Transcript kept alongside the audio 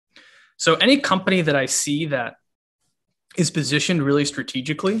So any company that I see that is positioned really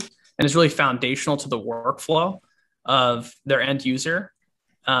strategically and is really foundational to the workflow of their end user,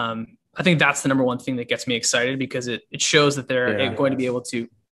 I think that's the number one thing that gets me excited because it shows that they're going to be able to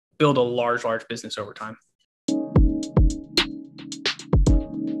build a large business over time.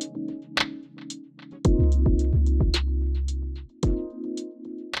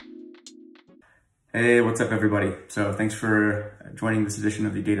 Hey, what's up, everybody? So thanks for joining this edition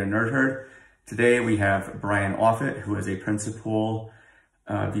of the Data Nerd Herd. Today we have Bryan Offutt, who is a principal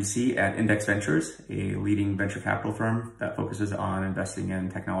VC at Index Ventures, a leading venture capital firm that focuses on investing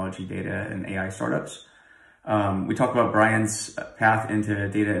in technology, data, and AI startups. We talk about Bryan's path into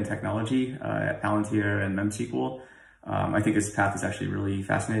data and technology at Palantir and MemSQL. I think his path is actually really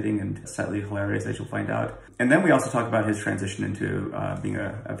fascinating and slightly hilarious, as you'll find out. And then we also talk about his transition into being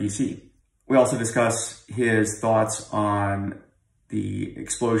a VC. We also discuss his thoughts on the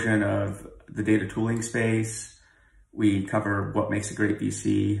explosion of the data tooling space. We cover what makes a great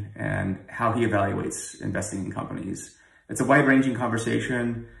VC and how he evaluates investing in companies. It's a wide-ranging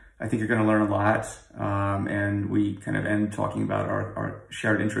conversation. I think you're going to learn a lot. And we kind of end talking about our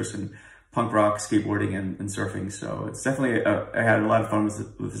shared interest in punk rock, skateboarding, and surfing. So it's definitely, I had a lot of fun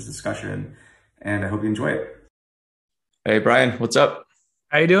with this discussion, and I hope you enjoy it. Hey, Bryan, what's up?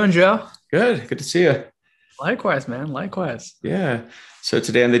 How you doing, Joe? Good to see you. Likewise, man. Likewise. Yeah. So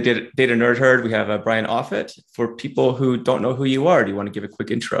today on the Data Nerd Herd, we have Bryan Offutt. For people who don't know who you are, do you want to give a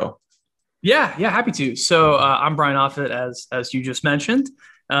quick intro? Yeah, happy to. So I'm Bryan Offutt, as you just mentioned.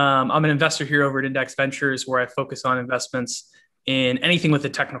 I'm an investor here over at Index Ventures, where I focus on investments in anything with a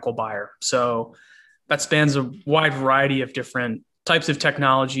technical buyer. So that spans a wide variety of different types of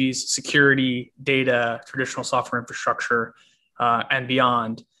technologies, security, data, traditional software infrastructure, and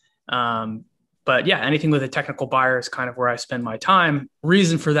beyond. But yeah, anything with a technical buyer is kind of where I spend my time.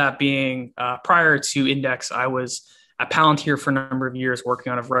 Reason for that being, prior to Index, I was at Palantir for a number of years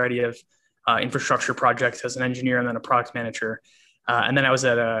working on a variety of infrastructure projects as an engineer and then a product manager. And then I was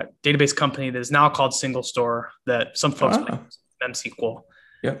at a database company that is now called Single Store that some folks call MemSQL.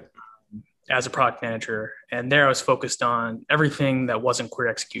 Yep. As a product manager. And there I was focused on everything that wasn't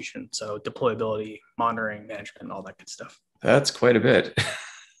query execution. So deployability, monitoring, management, all that good stuff. That's quite a bit.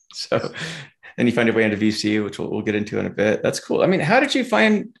 So, and you find your way into VC, which we'll get into in a bit. That's cool. I mean, how did you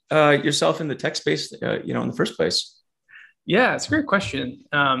find yourself in the tech space, in the first place? Yeah, it's a great question.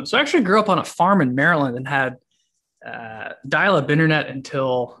 So I actually grew up on a farm in Maryland and had dial-up internet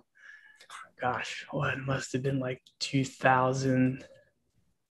until, it must have been like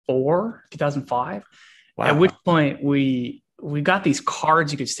 2004, 2005. Wow. At which point we got these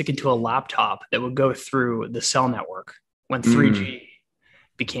cards you could stick into a laptop that would go through the cell network when 3G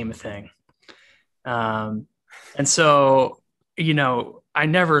became a thing. And so, I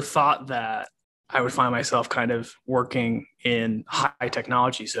never thought that I would find myself kind of working in high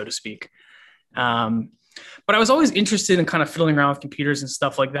technology, so to speak. But I was always interested in kind of fiddling around with computers and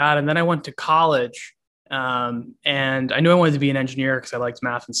stuff like that. And then I went to college, and I knew I wanted to be an engineer because I liked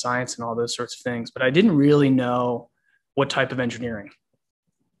math and science and all those sorts of things, but I didn't really know what type of engineering.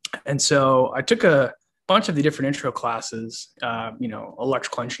 And so I took a bunch of the different intro classes,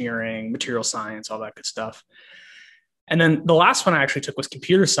 electrical engineering, material science, all that good stuff. And then the last one I actually took was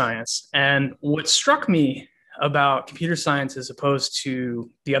computer science. And what struck me about computer science as opposed to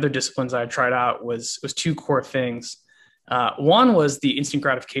the other disciplines I had tried out was two core things. One was the instant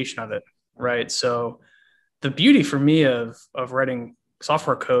gratification of it, right? So the beauty for me of writing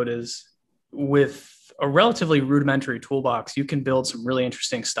software code is with a relatively rudimentary toolbox, you can build some really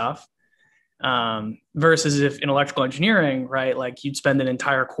interesting stuff. Versus if in electrical engineering, right, like you'd spend an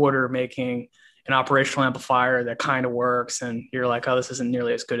entire quarter making an operational amplifier that kind of works, and you're like, oh, this isn't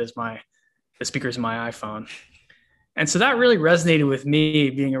nearly as good as the speakers in my iPhone. And so that really resonated with me,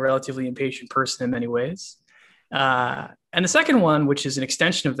 being a relatively impatient person in many ways. And the second one, which is an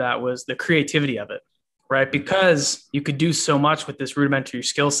extension of that, was the creativity of it, right? Because you could do so much with this rudimentary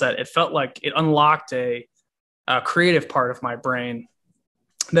skill set, it felt like it unlocked a creative part of my brain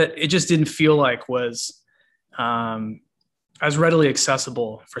that it just didn't feel like was as readily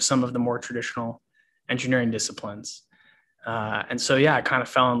accessible for some of the more traditional engineering disciplines. And so, yeah, I kind of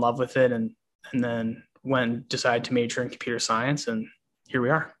fell in love with it and then decided to major in computer science, and here we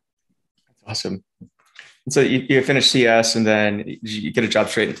are. That's awesome. And so you finished CS, and then did you get a job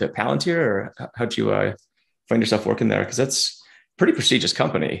straight into Palantir, or how'd you find yourself working there? Because that's a pretty prestigious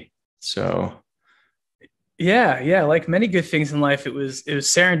company. So yeah, like many good things in life, it was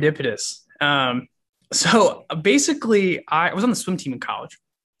serendipitous. So basically, I was on the swim team in college,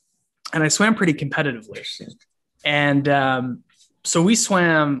 and I swam pretty competitively. And So we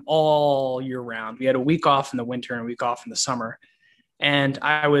swam all year round. We had a week off in the winter and a week off in the summer. And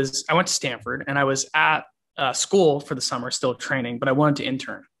I went to Stanford, and I was at school for the summer, still training, but I wanted to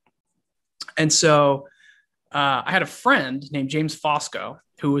intern. And so I had a friend named James Fosco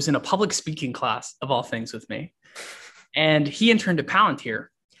who was in a public speaking class of all things with me. And he interned at Palantir.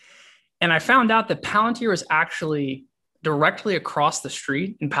 And I found out that Palantir was actually directly across the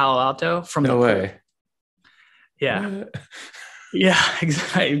street in Palo Alto from No the way. pool. Yeah. Yeah,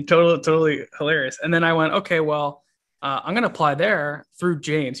 exactly. Totally hilarious. And then I went, okay, well, I'm going to apply there through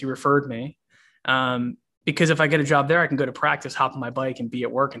James. He referred me. Because if I get a job there, I can go to practice, hop on my bike, and be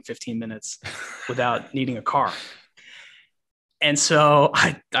at work in 15 minutes without needing a car. And so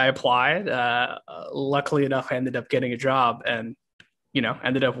I applied. Luckily enough, I ended up getting a job, and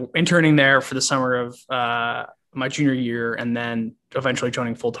ended up interning there for the summer of my junior year, and then eventually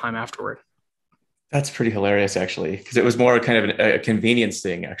joining full time afterward. That's pretty hilarious, actually, because it was more kind of a convenience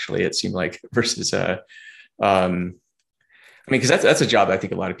thing. Actually, it seemed like versus I mean, because that's a job that I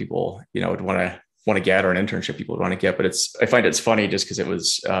think a lot of people would want to get, or an internship people would want to get. But I find it's funny just because it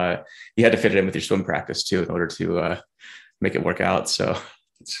was you had to fit it in with your swim practice too in order to make it work out. So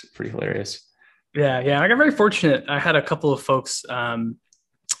it's pretty hilarious. Yeah. I got very fortunate. I had a couple of folks, over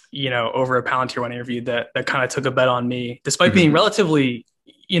at Palantir when I interviewed that kind of took a bet on me, despite being relatively,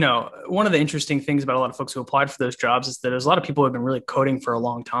 one of the interesting things about a lot of folks who applied for those jobs is that there's a lot of people who have been really coding for a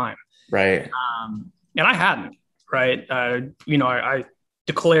long time. Right. And I hadn't, right. I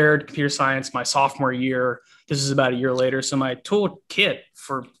declared computer science my sophomore year. This is about a year later. So my toolkit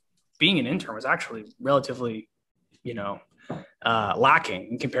for being an intern was actually relatively,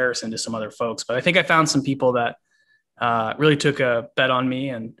 lacking in comparison to some other folks. But I think I found some people that really took a bet on me,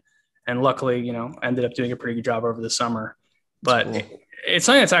 and luckily, ended up doing a pretty good job over the summer. But cool. It's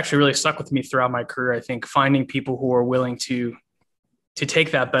something that's actually really stuck with me throughout my career. I think finding people who are willing to take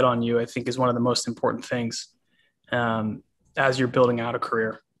that bet on you, I think, is one of the most important things as you're building out a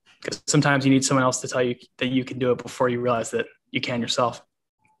career. Because sometimes you need someone else to tell you that you can do it before you realize that you can yourself.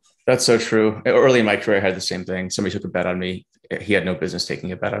 That's so true. Early in my career, I had the same thing. Somebody took a bet on me. He had no business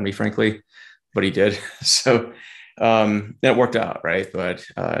taking a bet on me, frankly, but he did. So it worked out, right? But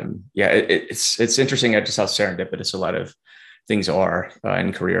it's interesting just how serendipitous a lot of things are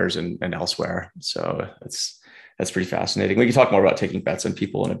in careers and elsewhere. So that's pretty fascinating. We can talk more about taking bets on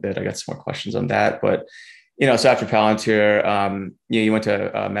people in a bit. I got some more questions on that, but so after Palantir, you went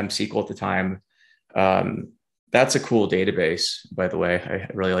to MemSQL at the time. That's a cool database, by the way. I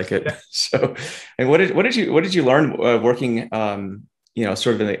really like it. Yeah. So, and what did you learn working,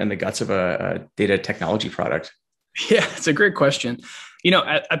 sort of in the guts of a data technology product? Yeah, it's a great question.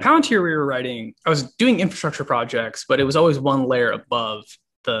 At Palantir, I was doing infrastructure projects, but it was always one layer above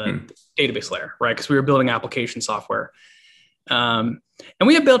the database layer, right? Because we were building application software. And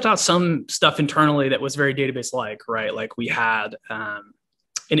we had built out some stuff internally that was very database-like, right? Like we had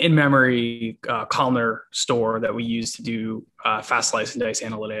an in-memory columnar store that we used to do fast slice and dice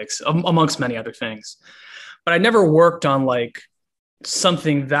analytics, amongst many other things. But I never worked on like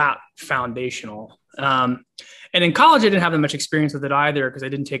something that foundational. And in college, I didn't have that much experience with it either because I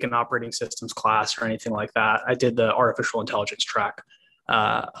didn't take an operating systems class or anything like that. I did the artificial intelligence track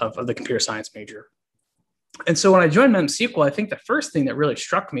of the computer science major. And so when I joined MemSQL, I think the first thing that really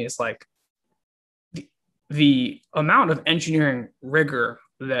struck me is like the amount of engineering rigor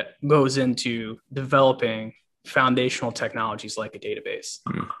that goes into developing foundational technologies like a database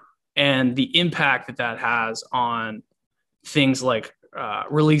and the impact that has on things like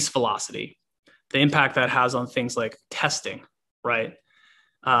release velocity, the impact that has on things like testing, right?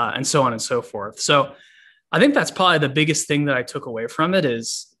 And so on and so forth. So I think that's probably the biggest thing that I took away from it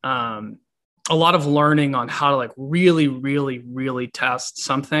is a lot of learning on how to like really, really, really test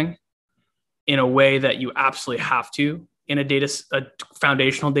something in a way that you absolutely have to in a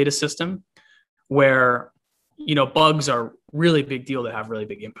foundational data system where, bugs are really big deal that have really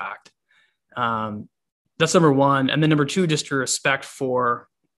big impact. That's number one. And then number two, just a respect for,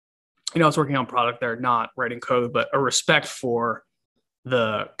 I was working on product there, not writing code, but a respect for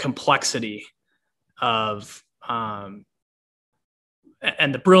the complexity of, and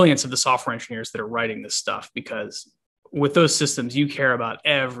the brilliance of the software engineers that are writing this stuff, because with those systems, you care about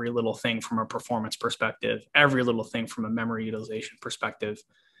every little thing from a performance perspective, every little thing from a memory utilization perspective.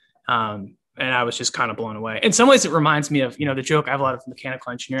 And I was just kind of blown away. In some ways, it reminds me of, the joke. I have a lot of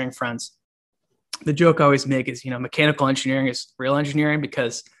mechanical engineering friends. The joke I always make is, mechanical engineering is real engineering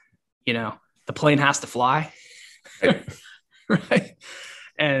because, the plane has to fly. Right.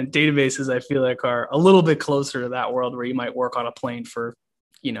 And databases, I feel like, are a little bit closer to that world where you might work on a plane for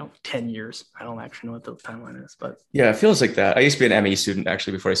 10 years. I don't actually know what the timeline is, but yeah, it feels like that. I used to be an ME student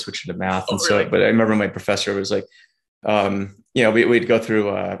actually before I switched into math. oh, And really? so, but I remember my professor was like, we'd go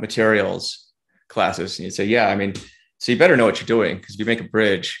through materials classes and you'd say, yeah, I mean, so you better know what you're doing because if you make a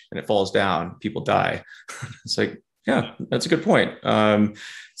bridge and it falls down, people die. It's like, yeah, that's a good point.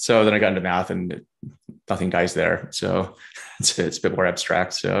 So then I got into math and nothing dies there. So it's a bit more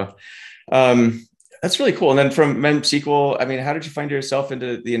abstract. So that's really cool. And then from MemSQL, I mean, how did you find yourself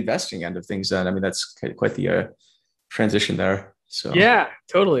into the investing end of things then? I mean, that's quite the transition there. So yeah,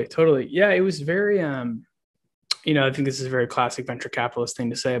 totally. Yeah, it was very, I think this is a very classic venture capitalist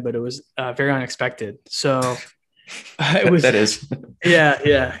thing to say, but it was very unexpected. So it was, that is,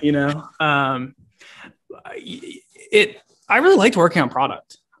 yeah. I really liked working on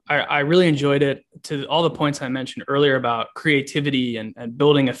product. I really enjoyed it, to all the points I mentioned earlier about creativity and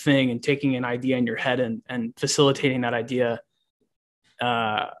building a thing and taking an idea in your head and facilitating that idea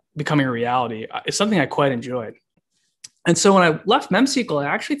becoming a reality. It's something I quite enjoyed. And so when I left MemSQL, I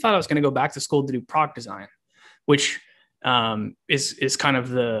actually thought I was going to go back to school to do product design, which is kind of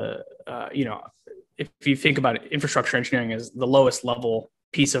the, if you think about it, infrastructure engineering as the lowest level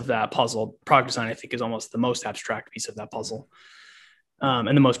piece of that puzzle. Product design, I think, is almost the most abstract piece of that puzzle.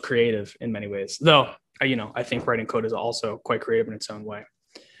 And the most creative in many ways, though, I think writing code is also quite creative in its own way.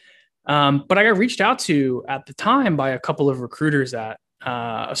 But I got reached out to at the time by a couple of recruiters at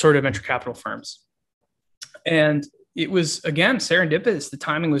assorted venture capital firms. And it was, again, serendipitous. The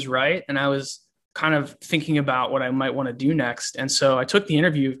timing was right. And I was kind of thinking about what I might want to do next. And so I took the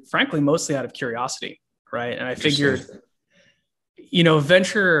interview, frankly, mostly out of curiosity, right? And I figured,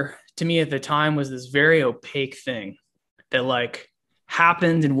 venture to me at the time was this very opaque thing that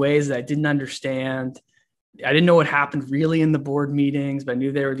happened in ways that I didn't understand. I didn't know what happened really in the board meetings, but I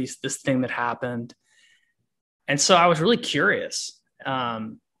knew there were this thing that happened. And so I was really curious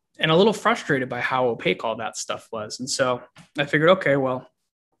and a little frustrated by how opaque all that stuff was. And so I figured, okay, well,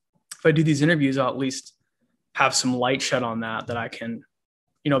 if I do these interviews, I'll at least have some light shed on that I can,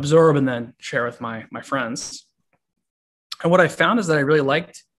 absorb and then share with my friends. And what I found is that I really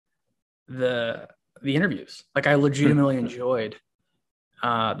liked the interviews. I legitimately enjoyed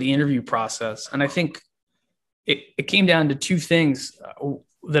the interview process. And I think it came down to two things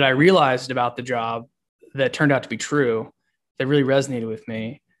that I realized about the job that turned out to be true that really resonated with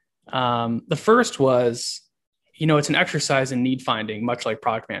me. The first was, it's an exercise in need finding, much like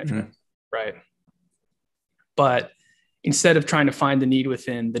product management, right? But instead of trying to find the need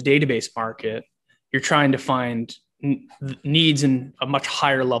within the database market, you're trying to find needs in a much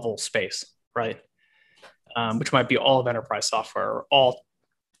higher level space, right? Which might be all of enterprise software or all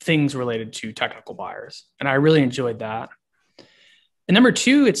things related to technical buyers. And I really enjoyed that. And number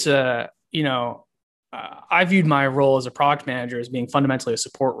two, it's I viewed my role as a product manager as being fundamentally a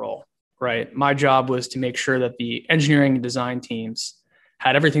support role, right? My job was to make sure that the engineering and design teams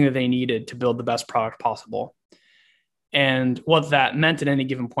had everything that they needed to build the best product possible. And what that meant at any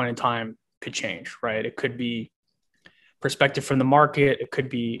given point in time could change, right? It could be perspective from the market. It could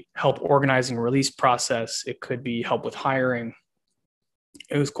be help organizing a release process. It could be help with hiring.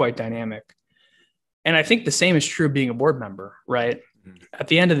 It was quite dynamic. And I think the same is true of being a board member, right? At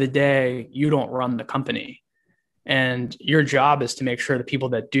the end of the day, you don't run the company. And your job is to make sure the people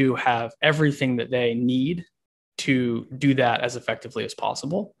that do have everything that they need to do that as effectively as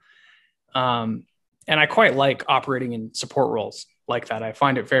possible. And I quite like operating in support roles like that. I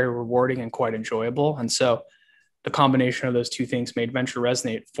find it very rewarding and quite enjoyable. And so the combination of those two things made venture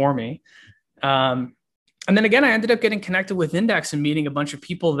resonate for me. And then again, I ended up getting connected with Index and meeting a bunch of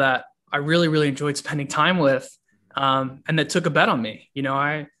people that I really, really enjoyed spending time with, and that took a bet on me.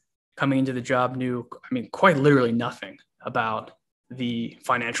 I, coming into the job, knew, quite literally nothing about the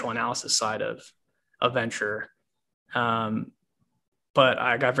financial analysis side of venture. But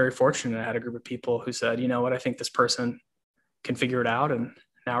I got very fortunate. I had a group of people who said, you know what, I think this person can figure it out. And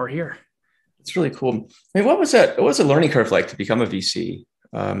now we're here. It's really cool. What was that? What was the learning curve like to become a VC?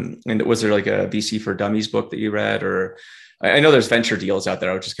 And was there a VC for Dummies book that you read? Or I know there's Venture Deals out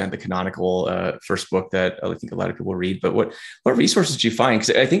there, which is kind of the canonical first book that I think a lot of people read. But what resources did you find?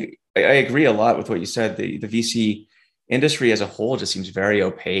 Because I think I agree a lot with what you said. The VC industry as a whole just seems very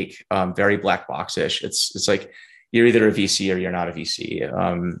opaque, very black box-ish. It's like you're either a VC or you're not a VC.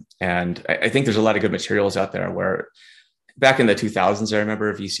 And I think there's a lot of good materials out there where back in the 2000s, I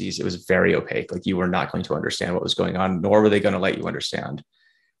remember VCs, it was very opaque. You were not going to understand what was going on, nor were they going to let you understand.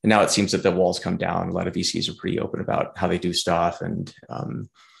 And now it seems that the walls come down. A lot of VCs are pretty open about how they do stuff. And,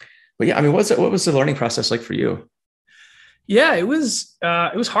 but yeah, what was the learning process like for you? Yeah, it was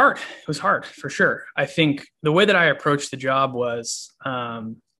hard. It was hard for sure. I think the way that I approached the job was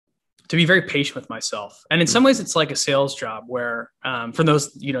to be very patient with myself. And in some ways it's like a sales job where for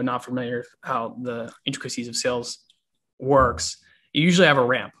those, not familiar with how the intricacies of sales works, you usually have a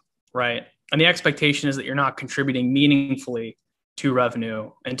ramp, right? And the expectation is that you're not contributing meaningfully to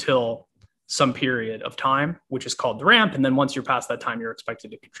revenue until some period of time, which is called the ramp. And then once you're past that time, you're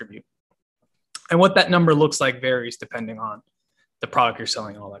expected to contribute. And what that number looks like varies depending on the product you're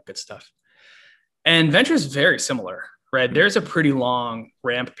selling and all that good stuff. And venture is very similar, right? There's a pretty long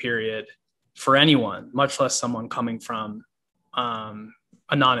ramp period for anyone, much less someone coming from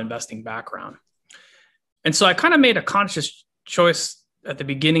a non-investing background. And so I kind of made a conscious choice at the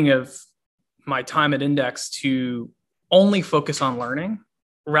beginning of my time at Index to only focus on learning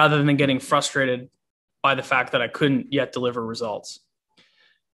rather than getting frustrated by the fact that I couldn't yet deliver results.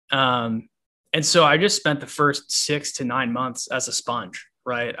 And so I just spent the first 6 to 9 months as a sponge,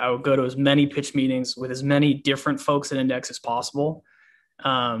 right? I would go to as many pitch meetings with as many different folks at Index as possible,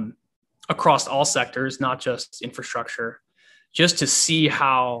 across all sectors, not just infrastructure, just to see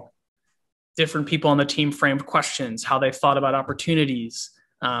how different people on the team framed questions, how they thought about opportunities,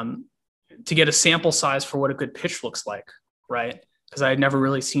 to get a sample size for what a good pitch looks like, right? Because I had never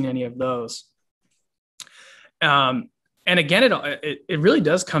really seen any of those. And again, it really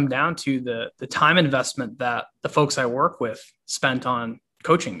does come down to the time investment that the folks I work with spent on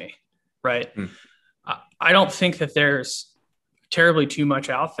coaching me, right? I don't think that there's terribly too much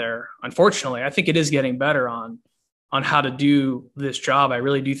out there. Unfortunately, I think it is getting better on how to do this job. I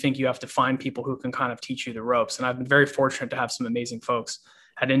really do think you have to find people who can kind of teach you the ropes. And I've been very fortunate to have some amazing folks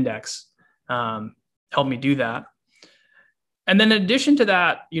at Index help me do that. And then in addition to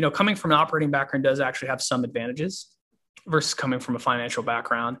that, coming from an operating background does actually have some advantages versus coming from a financial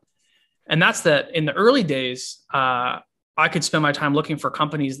background. And that's that in the early days, I could spend my time looking for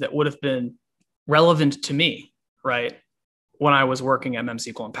companies that would have been relevant to me, right? When I was working at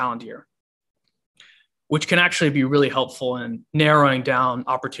MemSQL and Palantir, which can actually be really helpful in narrowing down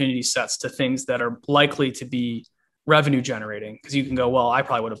opportunity sets to things that are likely to be revenue generating. Because you can go, well, I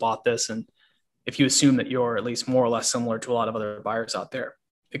probably would have bought this. And if you assume that you're at least more or less similar to a lot of other buyers out there,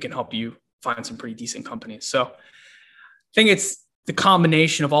 it can help you find some pretty decent companies. So I think it's the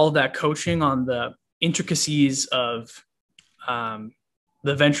combination of all of that coaching on the intricacies of the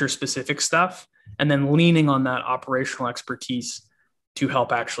venture specific stuff, and then leaning on that operational expertise to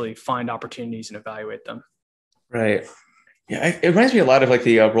help actually find opportunities and evaluate them. Right. Yeah. It reminds me a lot of like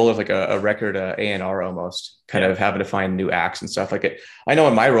the role of like a record A&R almost, kind of having to find new acts and stuff like it. I know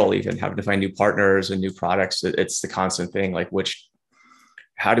in my role, even having to find new partners and new products, it's the constant thing, like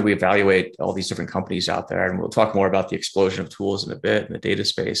how do we evaluate all these different companies out there? And we'll talk more about the explosion of tools in a bit in the data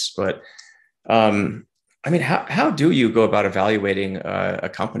space. But how do you go about evaluating a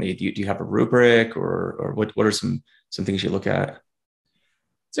company? Do you have a rubric or what are some things you look at?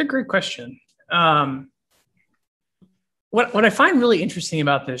 It's a great question. What I find really interesting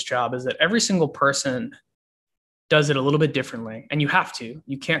about this job is that every single person does it a little bit differently. And you have to.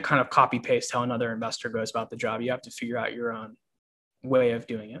 You can't kind of copy paste how another investor goes about the job. You have to figure out your own way of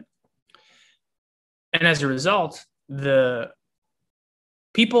doing it. And as a result, the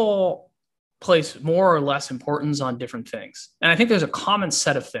people place more or less importance on different things. And I think there's a common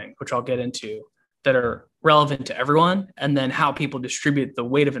set of things, which I'll get into, that are relevant to everyone. And then how people distribute the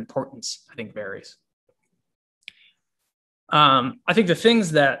weight of importance, I think, varies. I think the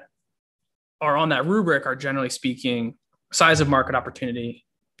things that are on that rubric are, generally speaking, size of market opportunity.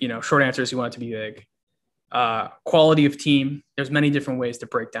 Short answer is you want it to be big. Quality of team. There's many different ways to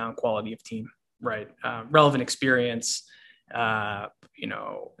break down quality of team, right? Relevant experience, network,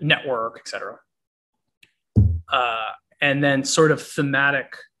 et cetera. And then sort of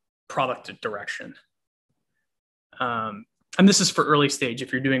thematic product direction. And this is for early stage.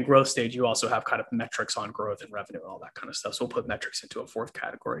 If you're doing growth stage, you also have kind of metrics on growth and revenue and all that kind of stuff. So we'll put metrics into a fourth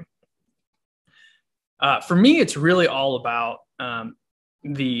category. For me, it's really all about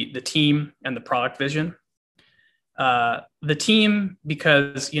the team and the product vision. The team,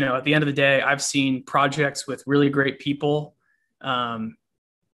 because, at the end of the day, I've seen projects with really great people that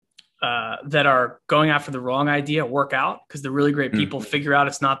are going after the wrong idea work out because the really great people figure out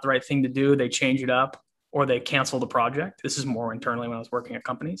it's not the right thing to do. They change it up or they cancel the project. This is more internally when I was working at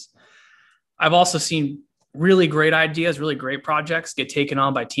companies. I've also seen really great ideas, really great projects get taken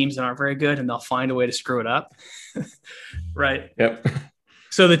on by teams that aren't very good, and they'll find a way to screw it up. Right. Yep.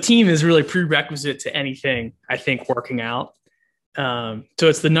 So the team is really prerequisite to anything, I think, working out. So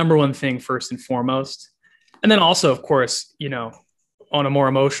it's the number one thing first and foremost. And then also, of course, on a more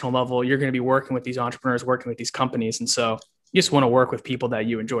emotional level, you're going to be working with these entrepreneurs, working with these companies. And so you just want to work with people that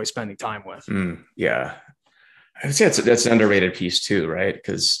you enjoy spending time with. Yeah. I would say that's an underrated piece too, right?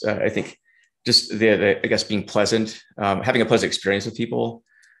 Because I think just I guess being pleasant, having a pleasant experience with people,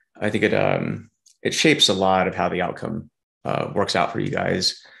 I think it shapes a lot of how the outcome works out for you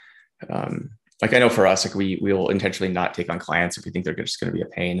guys. Like I know for us, like we will intentionally not take on clients if we think they're just going to be a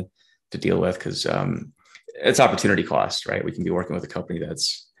pain to deal with, because it's opportunity cost, right? We can be working with a company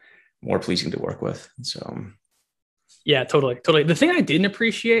that's more pleasing to work with. So, yeah, totally. The thing I didn't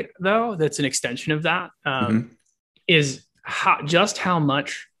appreciate though, that's an extension of that, is how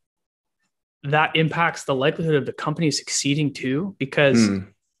much that impacts the likelihood of the company succeeding too. Because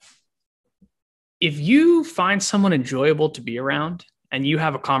if you find someone enjoyable to be around and you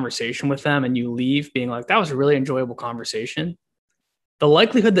have a conversation with them and you leave being like, that was a really enjoyable conversation, the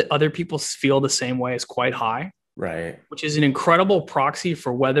likelihood that other people feel the same way is quite high. Right. Which is an incredible proxy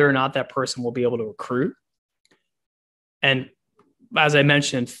for whether or not that person will be able to recruit. And as I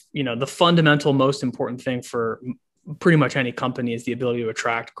mentioned, the fundamental most important thing for pretty much any company is the ability to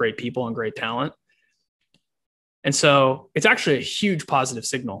attract great people and great talent. And so it's actually a huge positive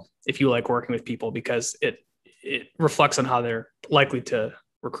signal if you like working with people, because it reflects on how they're likely to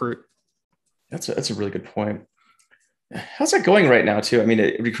recruit. That's a really good point. How's that going right now too? I mean,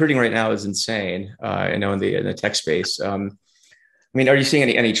 recruiting right now is insane. I know in the tech space. I mean, are you seeing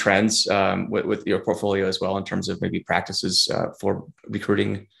any trends with your portfolio as well in terms of maybe practices for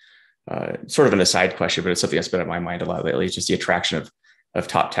recruiting? Sort of an aside question, but it's something that's been on my mind a lot lately. It's just the attraction of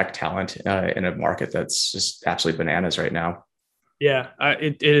top tech talent in a market that's just absolutely bananas right now. Yeah,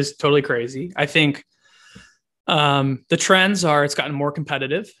 it is totally crazy. I think the trends are it's gotten more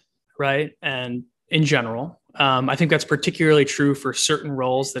competitive, right? And in general, I think that's particularly true for certain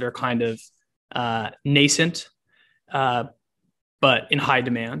roles that are kind of nascent, but in high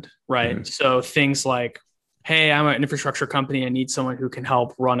demand, right? So things like, hey, I'm an infrastructure company. I need someone who can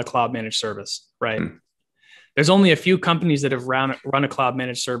help run a cloud managed service, right? There's only a few companies that have run a cloud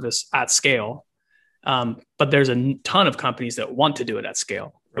managed service at scale, but there's a ton of companies that want to do it at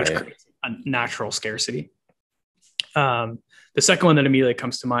scale, which creates a natural scarcity. The second one that immediately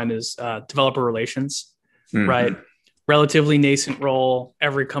comes to mind is developer relations, right? Relatively nascent role.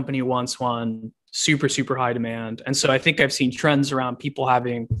 Every company wants one. Super, super high demand. And so I think I've seen trends around people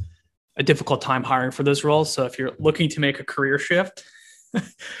having a difficult time hiring for those roles. So if you're looking to make a career shift,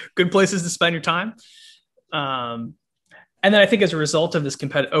 good places to spend your time. And then I think as a result of this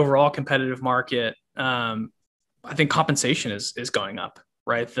overall competitive market, I think compensation is going up,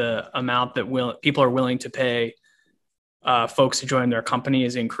 right? The amount that people are willing to pay folks to join their company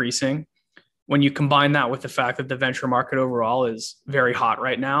is increasing. When you combine that with the fact that the venture market overall is very hot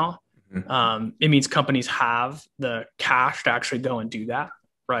right now, it means companies have the cash to actually go and do that,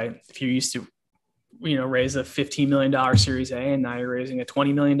 right? If you used to, raise a $15 million Series A and now you're raising a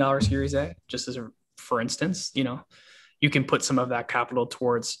 $20 million Series A, just for instance, you can put some of that capital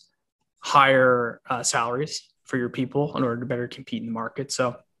towards higher salaries for your people in order to better compete in the market.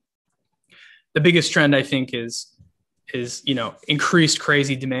 So the biggest trend I think is increased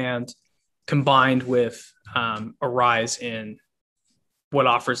crazy demand combined with a rise in what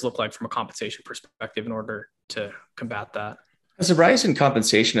offers look like from a compensation perspective in order to combat that. Has the rise in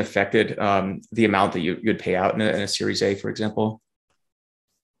compensation affected the amount that you'd pay out in a Series A, for example?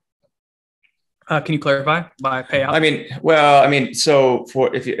 Can you clarify by payout? So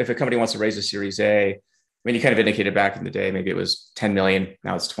if a company wants to raise a Series A, you kind of indicated back in the day, maybe it was 10 million,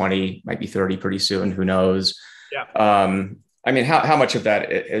 now it's 20, might be 30 pretty soon, who knows? Yeah. How much of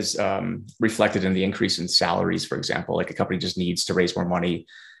that is reflected in the increase in salaries, for example? Like a company just needs to raise more money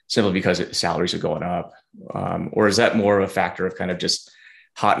simply because salaries are going up, or is that more of a factor of kind of just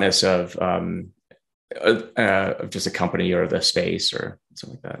hotness of just a company or the space or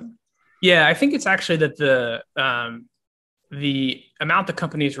something like that? Yeah, I think it's actually that the amount the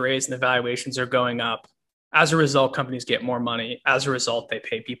companies raise and the valuations are going up. As a result, companies get more money. As a result, they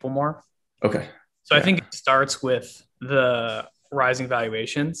pay people more. Okay. So I think it starts with the rising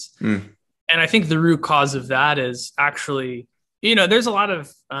valuations. And I think the root cause of that is actually, there's a lot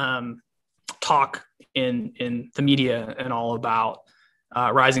of talk in the media and all about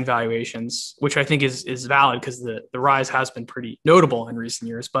rising valuations, which I think is valid because the rise has been pretty notable in recent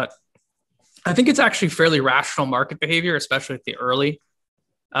years. But I think it's actually fairly rational market behavior, especially at the early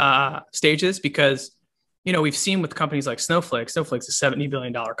stages, because, we've seen with companies like Snowflake's a $70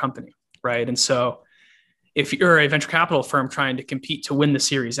 billion company, right? And so if you're a venture capital firm trying to compete to win the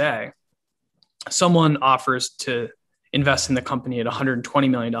Series A, someone offers to invest in the company at $120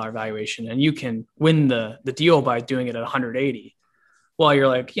 million valuation, and you can win the deal by doing it at 180. Well, you're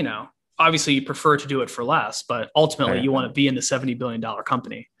like, obviously you prefer to do it for less, but ultimately you want to be in the $70 billion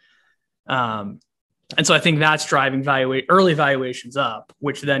company. And so I think that's driving early valuations up,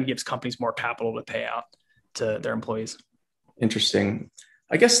 which then gives companies more capital to pay out to their employees. Interesting.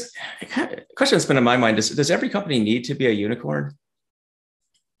 I guess a question that's been in my mind is, does every company need to be a unicorn?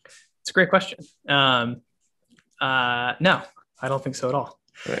 It's a great question. No, I don't think so at all.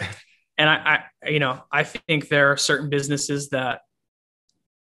 Right. And I think there are certain businesses that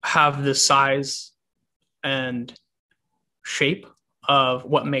have the size and shape of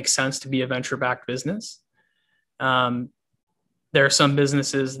what makes sense to be a venture-backed business. There are some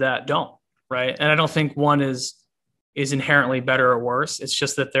businesses that don't, right? And I don't think one is inherently better or worse. It's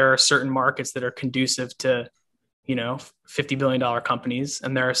just that there are certain markets that are conducive to, $50 billion companies,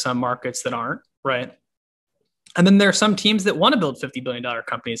 and there are some markets that aren't, right? And then there are some teams that want to build $50 billion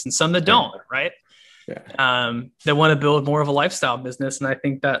companies and some that don't, right? Yeah. They want to build more of a lifestyle business. And I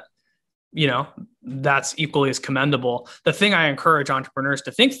think that, that's equally as commendable. The thing I encourage entrepreneurs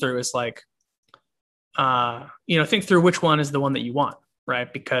to think through is like, think through which one is the one that you want,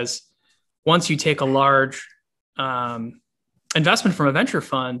 right? Because once you take a large investment from a venture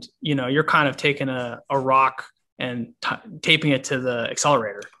fund, you're kind of taking a rock and taping it to the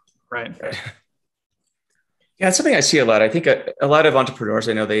accelerator, right? Yeah, it's something I see a lot. I think a lot of entrepreneurs,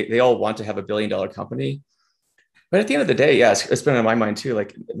 I know they all want to have $1 billion company. But at the end of the day, yes, it's been in my mind too.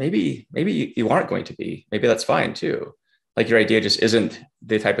 Like maybe you aren't going to be. Maybe that's fine too. Like your idea just isn't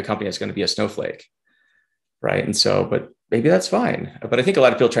the type of company that's going to be a snowflake, right? And so, but maybe that's fine. But I think a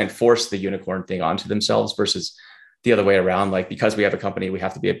lot of people try and force the unicorn thing onto themselves versus the other way around. Like because we have a company, we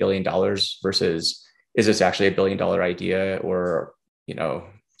have to be $1 billion versus is this actually $1 billion idea, or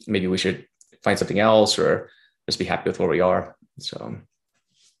maybe we should find something else, or just be happy with where we are. So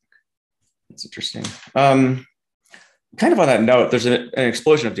it's interesting. Kind of on that note, there's an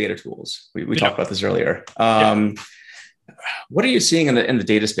explosion of data tools. We talked about this earlier. What are you seeing in the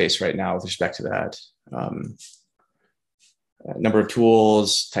data space right now with respect to that? Number of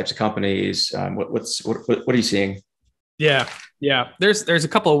tools, types of companies. What are you seeing? Yeah. There's a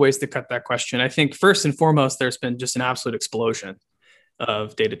couple of ways to cut that question. I think first and foremost, there's been just an absolute explosion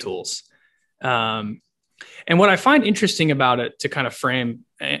of data tools. And what I find interesting about it, to kind of frame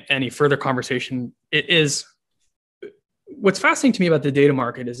any further conversation, it is what's fascinating to me about the data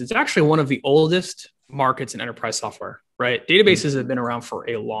market is it's actually one of the oldest markets in enterprise software, right? Databases have been around for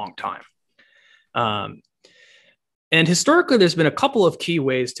a long time. And historically, there's been a couple of key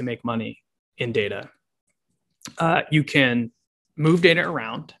ways to make money in data. You can move data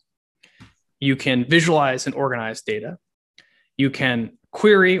around. You can visualize and organize data. You can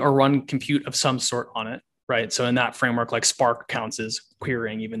query or run compute of some sort on it, right? So in that framework, like Spark counts as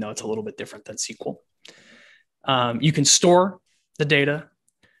querying, even though it's a little bit different than SQL. You can store the data.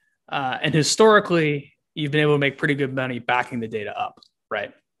 And historically, you've been able to make pretty good money backing the data up,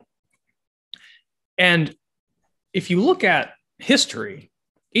 right? And if you look at history,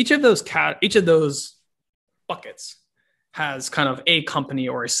 each of those buckets has kind of a company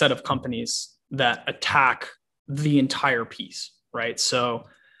or a set of companies that attack the entire piece, right? So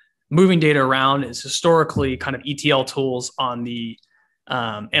moving data around is historically kind of ETL tools on the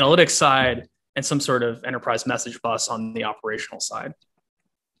analytics side and some sort of enterprise message bus on the operational side.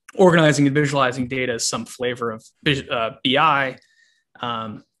 Organizing and visualizing data is some flavor of BI.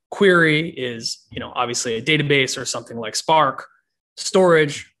 Query is, obviously a database or something like Spark.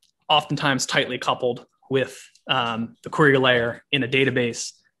 Storage, oftentimes tightly coupled with the query layer in a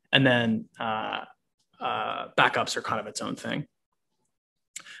database. And then backups are kind of its own thing.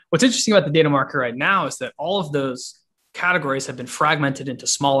 What's interesting about the data market right now is that all of those categories have been fragmented into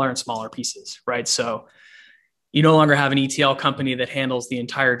smaller and smaller pieces, right? So you no longer have an ETL company that handles the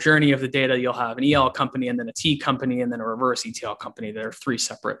entire journey of the data. You'll have an EL company and then a T company and then a reverse ETL company. There are three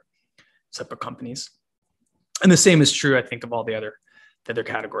separate companies. And the same is true, I think, of all the other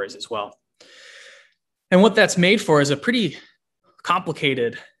categories as well. And what that's made for is a pretty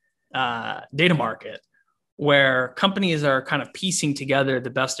complicated data market where companies are kind of piecing together the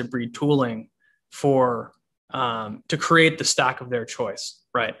best of breed tooling to create the stack of their choice,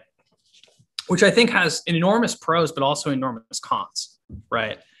 right? Which I think has enormous pros, but also enormous cons,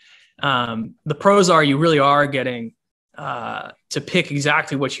 right? The pros are you really are getting to pick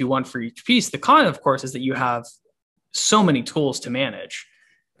exactly what you want for each piece. The con, of course, is that you have so many tools to manage.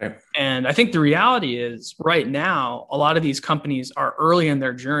 Okay. And I think the reality is right now, a lot of these companies are early in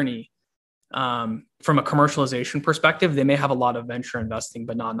their journey. From a commercialization perspective, they may have a lot of venture investing,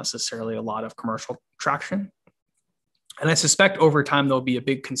 but not necessarily a lot of commercial traction. And I suspect over time, there'll be a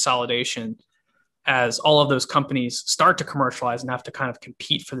big consolidation as all of those companies start to commercialize and have to kind of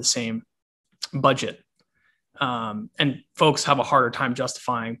compete for the same budget. And folks have a harder time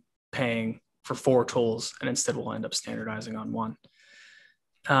justifying paying for 4 tools, and instead we'll end up standardizing on one.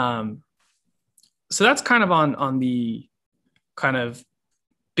 So that's kind of on the kind of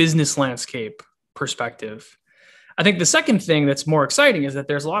business landscape perspective. I think the second thing that's more exciting is that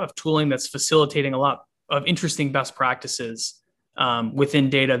there's a lot of tooling that's facilitating a lot of interesting best practices within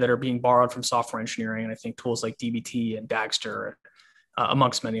data that are being borrowed from software engineering. And I think tools like dbt and Dagster,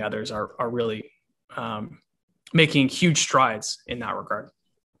 amongst many others, are really making huge strides in that regard.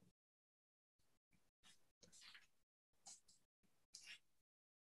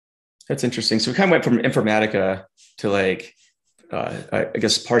 That's interesting. So we kind of went from Informatica to like, I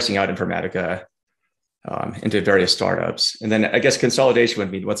guess, parsing out Informatica into various startups. And then I guess consolidation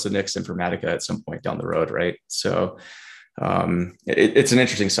would mean what's the next Informatica at some point down the road, right? So it's an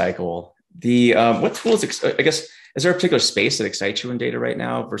interesting cycle. What tools, I guess, is there a particular space that excites you in data right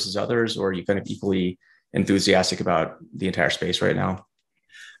now versus others, or are you kind of equally enthusiastic about the entire space right now?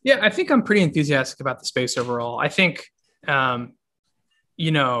 Yeah, I think I'm pretty enthusiastic about the space overall. I think,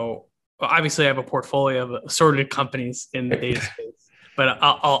 obviously I have a portfolio of assorted companies in the data space, but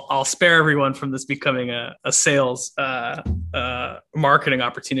I'll spare everyone from this becoming a sales marketing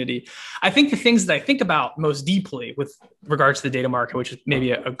opportunity. I think the things that I think about most deeply with regards to the data market, which is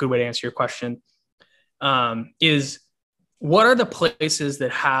maybe a good way to answer your question, is what are the places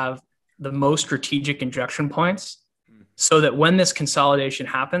that have the most strategic injection points so that when this consolidation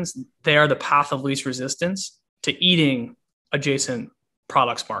happens, they are the path of least resistance to eating adjacent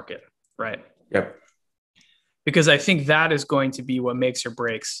products market, right? Yep. Because I think that is going to be what makes or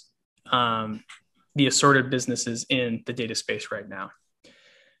breaks the assorted businesses in the data space right now.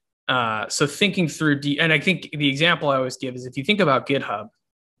 So thinking through, and I think the example I always give is if you think about GitHub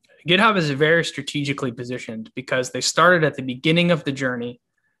is very strategically positioned because they started at the beginning of the journey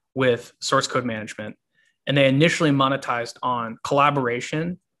with source code management, and they initially monetized on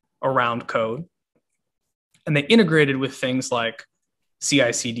collaboration around code. And they integrated with things like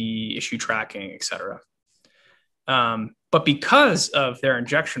CI/CD, issue tracking, et cetera. But because of their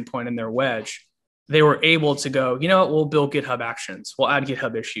injection point and their wedge, they were able to go, you know what, we'll build GitHub Actions. We'll add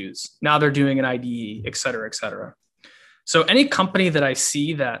GitHub issues. Now they're doing an IDE, et cetera, et cetera. So any company that I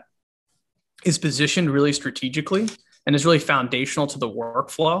see that is positioned really strategically and is really foundational to the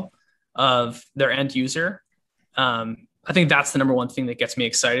workflow of their end user, I think that's the number one thing that gets me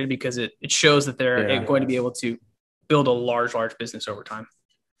excited because it shows that they're going to be able to build a large business over time.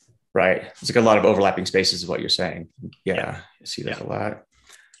 Right. It's like a lot of overlapping spaces is what you're saying. Yeah. I see that a lot.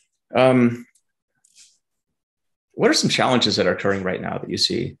 What are some challenges that are occurring right now that you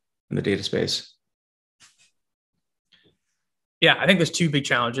see in the data space? Yeah, I think there's 2 big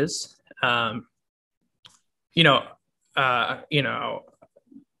challenges. Number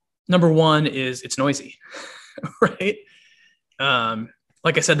one is it's noisy, right?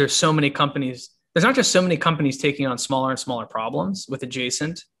 Like I said, there's so many companies. There's not just so many companies taking on smaller and smaller problems with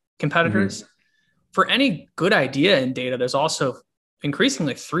adjacent competitors. Mm-hmm. For any good idea in data, there's also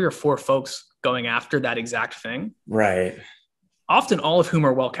increasingly 3 or 4 folks going after that exact thing. Right. Often all of whom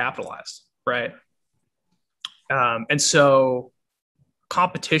are well capitalized, right? And so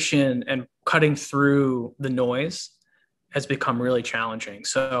competition and cutting through the noise has become really challenging.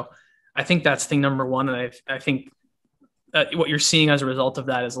 So I think that's thing number one. And I think what you're seeing as a result of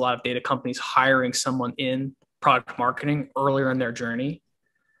that is a lot of data companies hiring someone in product marketing earlier in their journey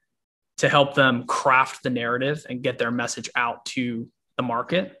to help them craft the narrative and get their message out to the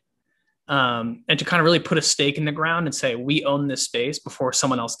market. And to kind of really put a stake in the ground and say, we own this space before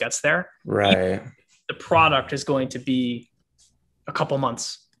someone else gets there. Right. The product is going to be a couple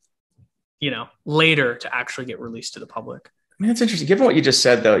months, later to actually get released to the public. I mean, it's interesting. Given what you just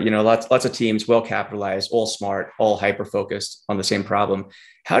said, though, lots of teams, well capitalized, all smart, all hyper focused on the same problem.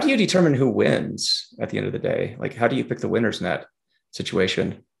 How do you determine who wins at the end of the day? Like, how do you pick the winners in that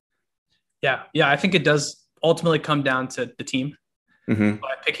situation? Yeah, I think it does ultimately come down to the team. Mm-hmm.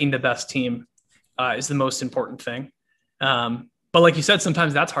 By picking the best team is the most important thing. But like you said,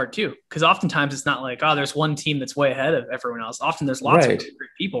 sometimes that's hard too, because oftentimes it's not like, there's one team that's way ahead of everyone else. Often there's lots of great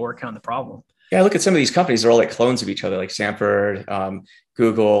people working on the problem. Yeah, look at some of these companies. They're all like clones of each other, like Stanford,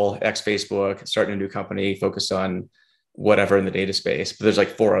 Google, ex-Facebook, starting a new company focused on whatever in the data space. But there's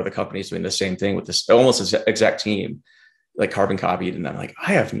like 4 other companies doing the same thing with this almost exact team, like carbon copied. And I'm like,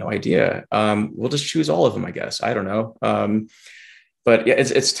 I have no idea. We'll just choose all of them, I guess. I don't know. But yeah,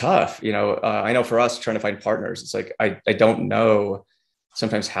 it's tough. I know for us trying to find partners, it's like, I don't know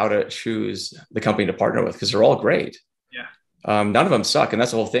sometimes how to choose the company to partner with because they're all great. Yeah. None of them suck. And that's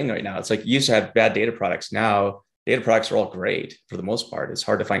the whole thing right now. It's like you used to have bad data products. Now data products are all great for the most part. It's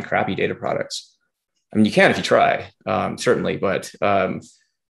hard to find crappy data products. I mean, you can if you try, certainly, but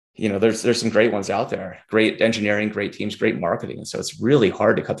there's some great ones out there. Great engineering, great teams, great marketing, and so it's really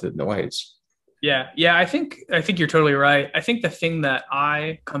hard to cut through the noise. Yeah, yeah. I think you're totally right. I think the thing that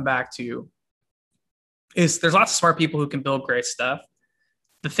I come back to is there's lots of smart people who can build great stuff.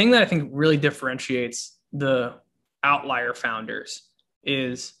 The thing that I think really differentiates the outlier founders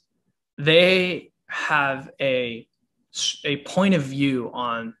is they have a point of view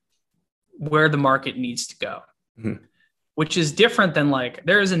on where the market needs to go, which is different than like,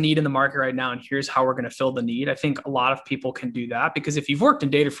 there is a need in the market right now, and here's how we're going to fill the need. I think a lot of people can do that because if you've worked in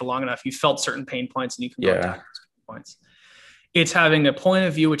data for long enough, you felt certain pain points and you can go attack those pain points. It's having a point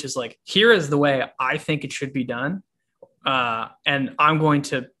of view, which is like, here is the way I think it should be done. And I'm going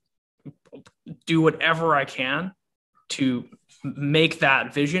to do whatever I can to make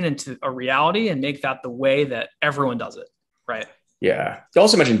that vision into a reality and make that the way that everyone does it. Right. Yeah. You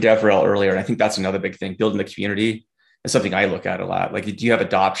also mentioned DevRel earlier, and I think that's another big thing. Building the community is something I look at a lot. Like, do you have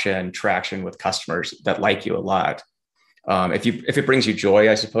adoption, traction with customers that like you a lot? If it brings you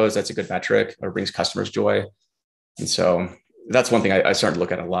joy, I suppose that's a good metric, or brings customers joy. And so that's one thing I started to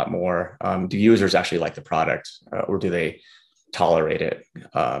look at a lot more. Do users actually like the product, or do they tolerate it?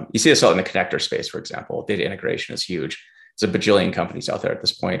 You see this out in the connector space, for example. Data integration is huge. There's a bajillion companies out there at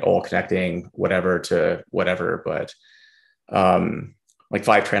this point, all connecting whatever to whatever. But like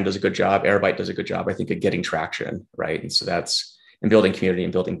Fivetran does a good job. Airbyte does a good job, I think, at getting traction, right? And so that's in building community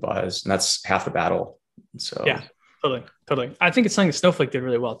and building buzz, and that's half the battle. So yeah, totally. I think it's something that Snowflake did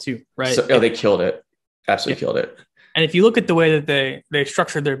really well too, right? So, they killed it, absolutely killed it. And if you look at the way that they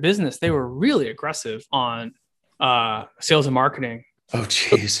structured their business, they were really aggressive on sales and marketing. Oh,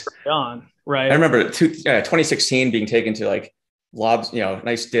 geez. Right. I remember 2016 being taken to like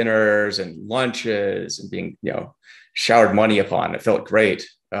nice dinners and lunches and being, showered money upon. It felt great.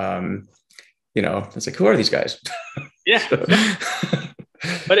 It's like, who are these guys? Yeah.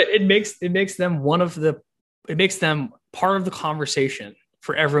 But it makes them part of the conversation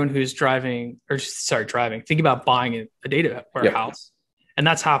for everyone who's driving. Think about buying a data warehouse. Yep. And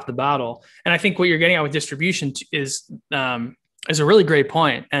that's half the battle. And I think what you're getting at with distribution is a really great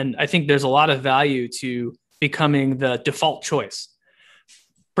point. And I think there's a lot of value to becoming the default choice,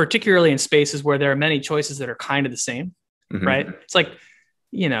 particularly in spaces where there are many choices that are kind of the same, right? It's like,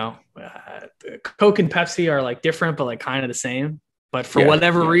 Coke and Pepsi are like different, but like kind of the same. But for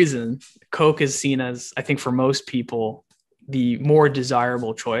whatever reason, Coke is seen as, I think for most people, the more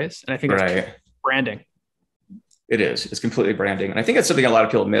desirable choice. And I think that's branding. It is. It's completely branding. And I think that's something a lot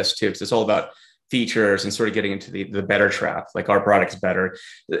of people miss too, because it's all about features and sort of getting into the better trap. Like, our product's better.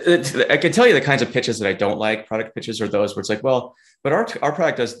 I can tell you the kinds of pitches that I don't like. Product pitches are those where it's like, well, but our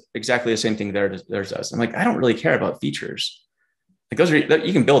product does exactly the same thing theirs does. I'm like, I don't really care about features. Like, those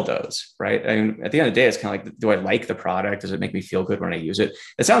you can build those, right? I mean, at the end of the day, it's kind of like, do I like the product? Does it make me feel good when I use it?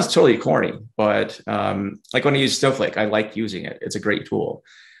 It sounds totally corny, but like when I use Snowflake, I like using it. It's a great tool.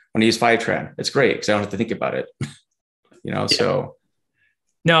 When I use Fivetran, it's great because I don't have to think about it. So.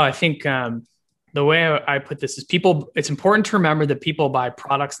 No, I think the way I put this is it's important to remember that people buy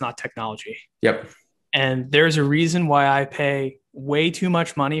products, not technology. Yep. And there's a reason why I pay way too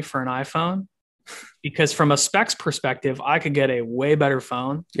much money for an iPhone, because from a specs perspective, I could get a way better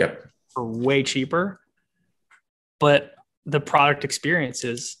phone for way cheaper, but the product experience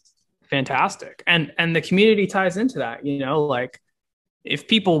is fantastic. And the community ties into that, like if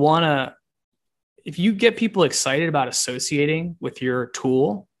you get people excited about associating with your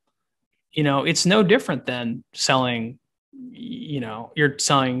tool, it's no different than selling, you're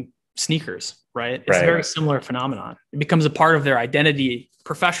selling sneakers, right? It's a very similar phenomenon. It becomes a part of their identity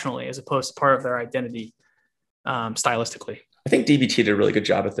professionally as opposed to part of their identity stylistically. I think DBT did a really good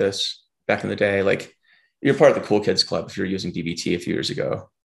job at this back in the day. Like, you're part of the cool kids club if you're using DBT a few years ago.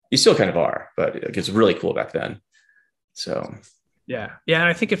 You still kind of are, but it's really cool back then. So yeah. And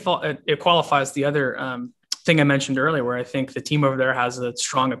I think it qualifies the other thing I mentioned earlier, where I think the team over there has a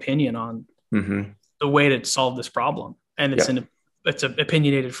strong opinion on the way to solve this problem. And it's an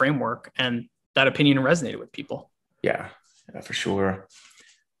opinionated framework, and that opinion resonated with people. Yeah, for sure.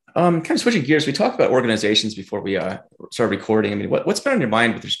 Kind of switching gears, we talked about organizations before we started recording. I mean, what's been on your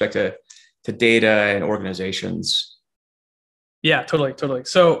mind with respect to data and organizations? Yeah, totally.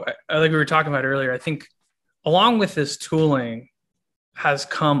 So like we were talking about earlier, I think along with this tooling has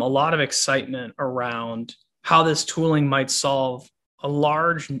come a lot of excitement around how this tooling might solve a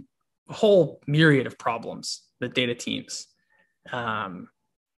whole myriad of problems that data teams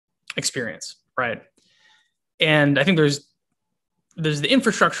experience, right? And I think there's there's the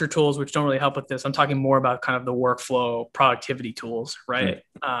infrastructure tools, which don't really help with this. I'm talking more about kind of the workflow productivity tools, right?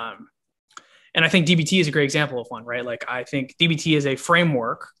 And I think DBT is a great example of one, right? Like I think DBT is a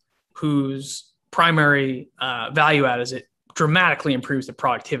framework whose primary value add is it dramatically improves the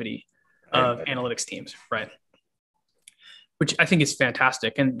productivity of analytics teams, right? Which I think is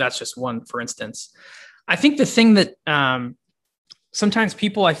fantastic. And that's just one, for instance. I think the thing that sometimes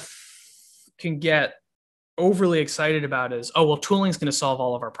people can get overly excited about is, oh, well, tooling is going to solve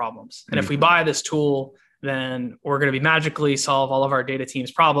all of our problems. And if we buy this tool, then we're going to be magically solve all of our data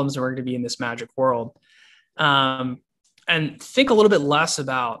team's problems, and we're going to be in this magic world. And think a little bit less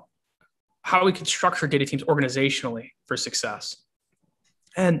about how we could structure data teams organizationally for success.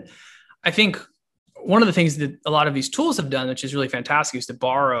 And I think one of the things that a lot of these tools have done, which is really fantastic, is to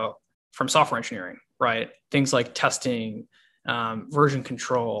borrow from software engineering, right? Things like testing, version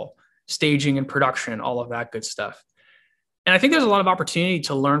control, staging and production, all of that good stuff. And I think there's a lot of opportunity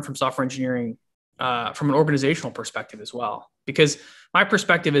to learn from software engineering from an organizational perspective as well. Because my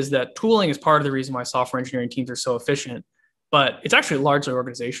perspective is that tooling is part of the reason why software engineering teams are so efficient, but it's actually largely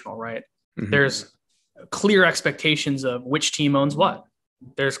organizational, right? There's clear expectations of which team owns what.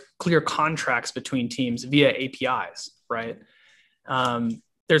 There's clear contracts between teams via APIs, right?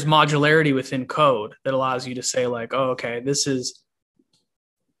 There's modularity within code that allows you to say like, oh, okay, this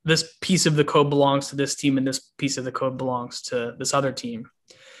piece of the code belongs to this team and this piece of the code belongs to this other team.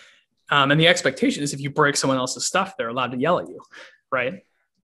 And the expectation is if you break someone else's stuff, they're allowed to yell at you, right?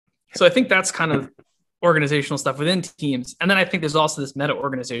 So I think that's kind of organizational stuff within teams. And then I think there's also this meta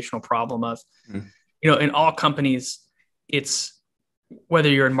organizational problem of, in all companies, it's whether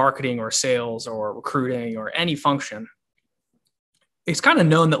you're in marketing or sales or recruiting or any function, it's kind of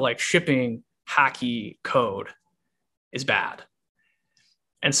known that like shipping hacky code is bad.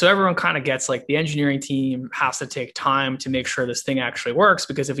 And so everyone kind of gets like the engineering team has to take time to make sure this thing actually works,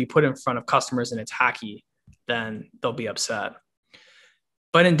 because if we put it in front of customers and it's hacky, then they'll be upset.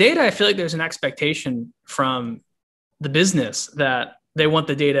 But in data, I feel like there's an expectation from the business that they want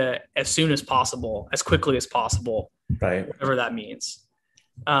the data as soon as possible, as quickly as possible, right? Whatever that means.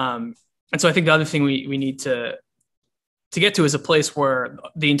 And so I think the other thing we need to get to is a place where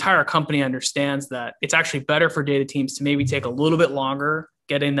the entire company understands that it's actually better for data teams to maybe take a little bit longer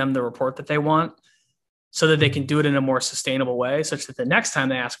getting them the report that they want, so that they can do it in a more sustainable way, such that the next time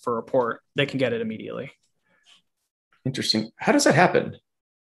they ask for a report, they can get it immediately. Interesting. How does that happen?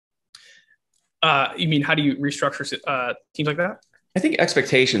 You mean, how do you restructure teams like that? I think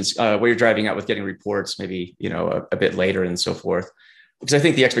expectations, where you're driving out with getting reports, maybe, a bit later and so forth. Because I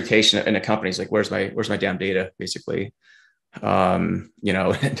think the expectation in a company is like, where's my damn data, basically. And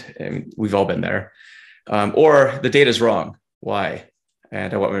we've all been there. Or the data is wrong. Why?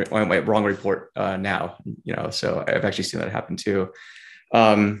 And I want my wrong report now, so I've actually seen that happen too.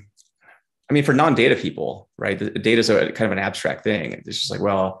 For non-data people, right? The data is a kind of an abstract thing. It's just like,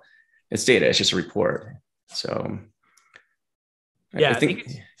 well, it's data. It's just a report. So yeah, I think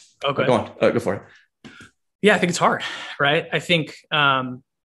go on. Go for it. Yeah, I think it's hard, right? I think, and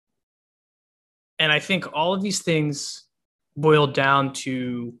I think all of these things boil down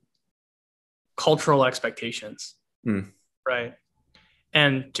to cultural expectations, right?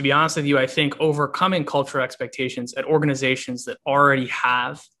 And to be honest with you, I think overcoming cultural expectations at organizations that already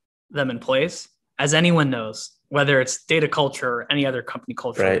have them in place, as anyone knows, whether it's data culture or any other company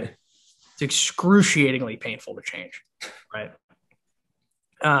culture, right, it's excruciatingly painful to change, right?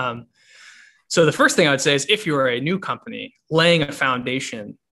 So the first thing I would say is, if you're a new company, laying a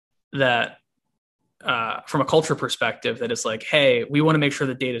foundation that from a culture perspective, that is like, hey, we want to make sure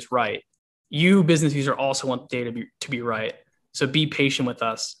the data is right. You business user also want the data to be right. So be patient with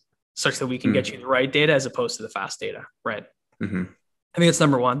us such that we can get you the right data as opposed to the fast data, right? I think that's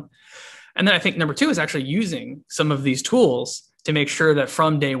number one. And then I think number two is actually using some of these tools to make sure that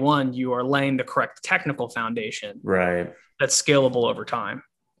from day one, you are laying the correct technical foundation, right, that's scalable over time,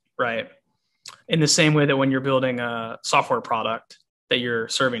 right? In the same way that when you're building a software product that you're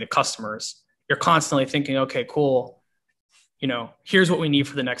serving to customers, you're constantly thinking, okay, cool, here's what we need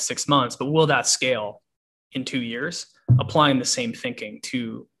for the next 6 months, but will that scale in 2 years? Applying the same thinking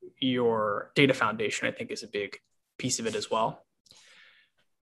to your data foundation, I think, is a big piece of it as well.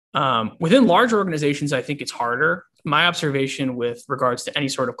 Within large organizations, I think it's harder. My observation with regards to any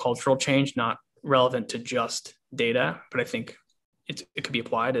sort of cultural change, not relevant to just data, but I think it could be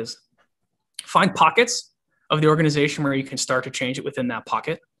applied, is find pockets of the organization where you can start to change it within that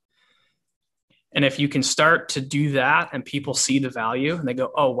pocket. And if you can start to do that and people see the value and they go,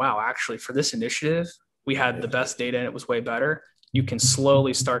 oh, wow, actually for this initiative, we had the best data and it was way better, you can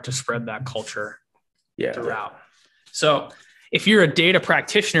slowly start to spread that culture throughout. So if you're a data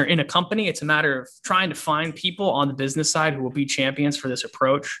practitioner in a company, it's a matter of trying to find people on the business side who will be champions for this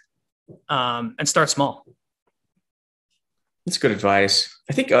approach, and start small. That's good advice.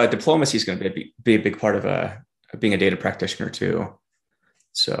 I think diplomacy is going to be a big part of being a data practitioner too.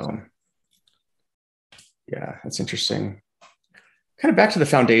 So yeah, that's interesting. Kind of back to the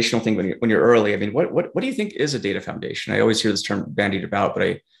foundational thing when you're early. I mean, what do you think is a data foundation? I always hear this term bandied about,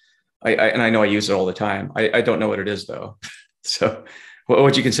 but I know I use it all the time. I don't know what it is though. So what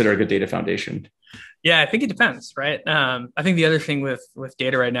would you consider a good data foundation? Yeah, I think it depends, right? I think the other thing with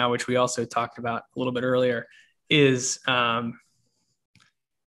data right now, which we also talked about a little bit earlier, is, I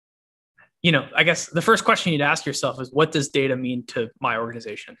guess the first question you'd ask yourself is, what does data mean to my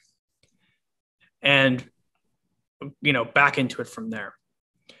organization? And, back into it from there.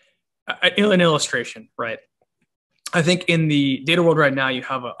 An illustration, right? I think in the data world right now, you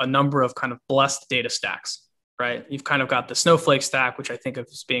have a number of kind of blessed data stacks, right? You've kind of got the Snowflake stack, which I think of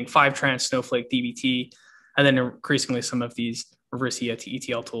as being Fivetran, Snowflake, dbt, and then increasingly some of these reverse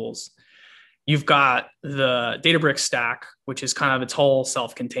ETL tools. You've got the Databricks stack, which is kind of its whole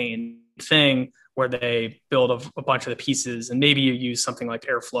self-contained thing where they build a bunch of the pieces, and maybe you use something like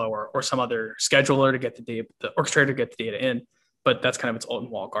Airflow or some other scheduler to get the data, the orchestrator to get the data in, but that's kind of its own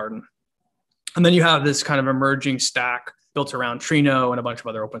walled garden. And then you have this kind of emerging stack built around Trino and a bunch of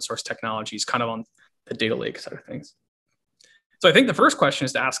other open source technologies kind of on the data lake side of things. So I think the first question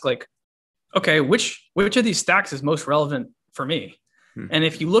is to ask, like, okay, which of these stacks is most relevant for me? And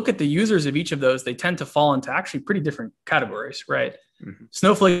if you look at the users of each of those, they tend to fall into actually pretty different categories, right?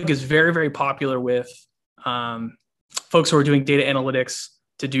 Snowflake is very, very popular with folks who are doing data analytics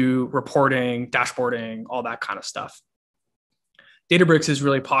to do reporting, dashboarding, all that kind of stuff. Databricks is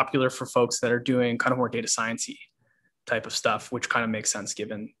really popular for folks that are doing kind of more data science-y type of stuff, which kind of makes sense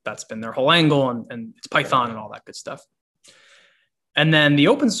given that's been their whole angle, and it's Python and all that good stuff. And then the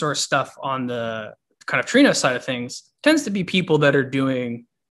open source stuff on the kind of Trino side of things tends to be people that are doing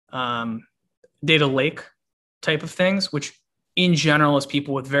data lake type of things, which in general is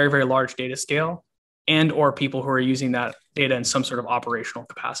people with very, very large data scale and or people who are using that data in some sort of operational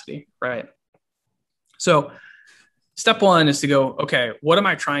capacity, right? So step one is to go, okay, what am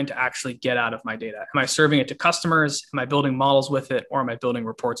I trying to actually get out of my data? Am I serving it to customers? Am I building models with it? Or am I building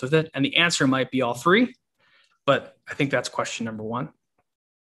reports with it? And the answer might be all three, but I think that's question number one.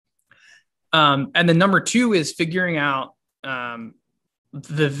 And then number two is figuring out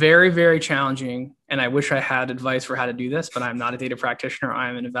the very, very challenging, and I wish I had advice for how to do this, but I'm not a data practitioner,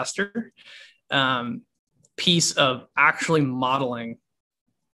 I'm an investor, piece of actually modeling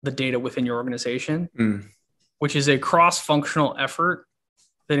the data within your organization, which is a cross-functional effort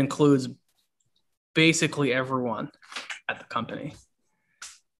that includes basically everyone at the company.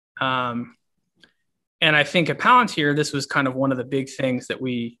 And I think at Palantir, this was kind of one of the big things that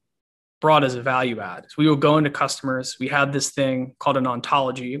we brought as a value add. So we would go into customers. We had this thing called an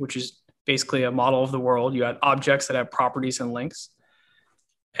ontology, which is basically a model of the world. You had objects that have properties and links.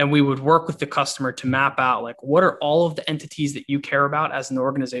 And we would work with the customer to map out, like, what are all of the entities that you care about as an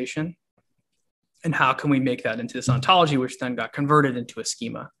organization? And how can we make that into this ontology, which then got converted into a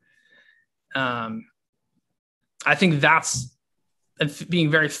schema? I think that's, being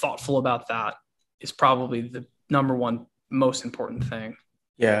very thoughtful about that is probably the number one most important thing.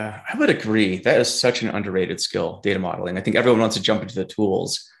 Yeah, I would agree. That is such an underrated skill, data modeling. I think everyone wants to jump into the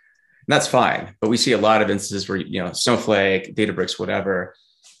tools, and that's fine. But we see a lot of instances where, Snowflake, Databricks, whatever,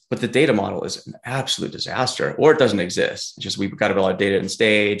 but the data model is an absolute disaster, or it doesn't exist. It's just, we've got a lot of data in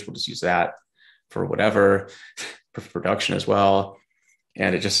stage. We'll just use that for whatever, for production as well.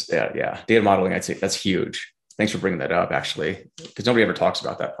 And it just, data modeling, I'd say that's huge. Thanks for bringing that up, actually, because nobody ever talks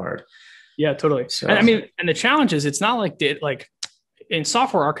about that part. Yeah, totally. So, and the challenge is, it's not like in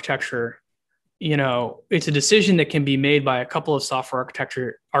software architecture, it's a decision that can be made by a couple of software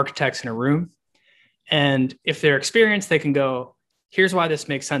architects in a room. And if they're experienced, they can go, here's why this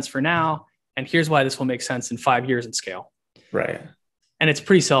makes sense for now, and here's why this will make sense in 5 years in scale. Right. And it's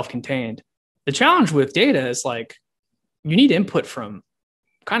pretty self-contained. The challenge with data is, like, you need input from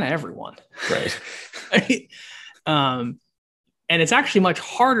kind of everyone. Right. And it's actually much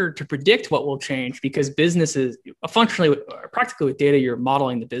harder to predict what will change, because businesses, practically with data, you're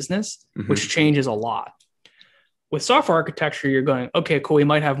modeling the business, which changes a lot. With software architecture, you're going, okay, cool, we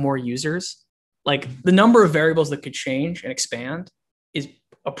might have more users. Like, the number of variables that could change and expand is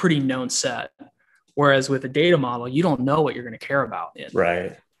a pretty known set. Whereas with a data model, you don't know what you're going to care about.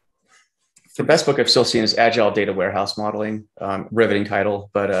 Right. The best book I've still seen is Agile Data Warehouse Modeling, riveting title,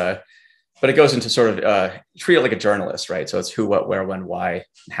 but it goes into sort of treat it like a journalist, right? So it's who, what, where, when, why,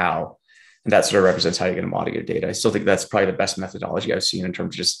 and how. And that sort of represents how you're going to model your data. I still think that's probably the best methodology I've seen in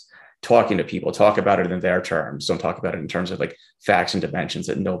terms of just talking to people, talk about it in their terms. Don't talk about it in terms of like facts and dimensions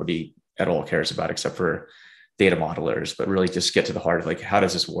that nobody at all cares about except for data modelers, but really just get to the heart of like, how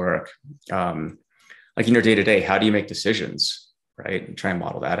does this work? Like in your day-to-day, how do you make decisions, right? And try and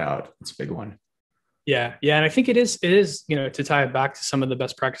model that out. It's a big one. Yeah. Yeah. And I think it is, to tie it back to some of the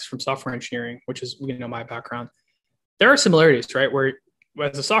best practice from software engineering, which is, my background, there are similarities, right? Where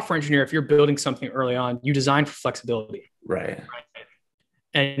as a software engineer, if you're building something early on, you design for flexibility. Right.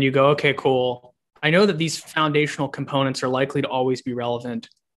 And you go, okay, cool. I know that these foundational components are likely to always be relevant.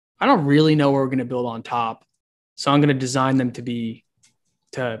 I don't really know what we're going to build on top. So I'm going to design them to be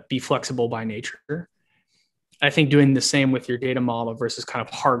flexible by nature. I think doing the same with your data model versus kind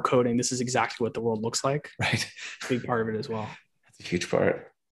of hard coding, this is exactly what the world looks like. Right. A big part of it as well. That's a huge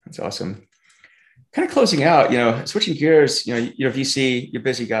part. That's awesome. Kind of closing out, switching gears, you're a VC, you're a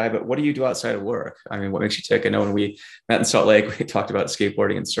busy guy, but what do you do outside of work? I mean, what makes you tick? I know when we met in Salt Lake, we talked about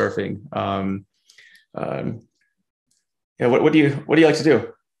skateboarding and surfing. What do you like to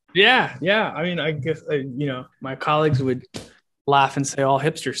do? Yeah. I mean, I guess, my colleagues would laugh and say all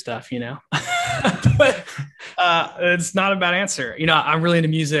hipster stuff, but it's not a bad answer. I'm really into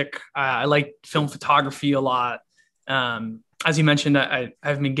music. I like film photography a lot. As you mentioned,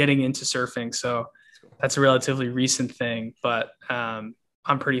 I've been getting into surfing, so that's a relatively recent thing, but I'm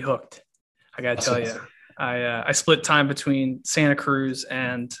pretty hooked. I got to tell you, I split time between Santa Cruz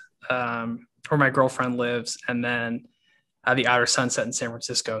and where my girlfriend lives, and then the outer sunset in San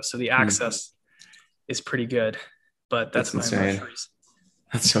Francisco. So the access is pretty good, but that's my insane. most.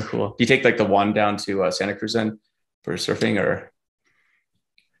 That's so cool. Do you take like the one down to Santa Cruz then for surfing, or?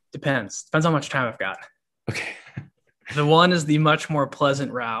 Depends how much time I've got. Okay. The one is the much more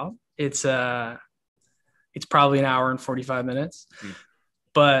pleasant route. It's probably an hour and 45 minutes,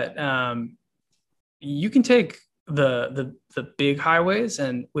 but you can take the big highways,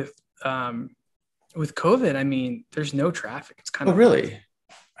 and with COVID, I mean, there's no traffic. It's kind of really?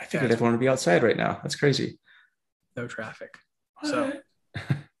 I figured everyone would be outside right now. That's crazy. No traffic. So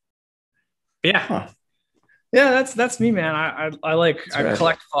yeah. Huh. Yeah, that's me, man. I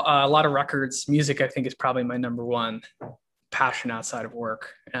collect a lot of records. Music, I think, is probably my number one passion outside of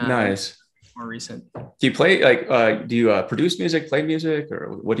work. Nice. More recent. Do you play do you produce music, play music,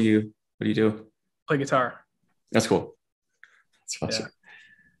 or what do you do? Play guitar. That's cool. That's awesome.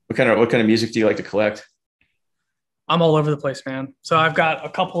 Yeah. What kind of music do you like to collect? I'm all over the place, man. So I've got a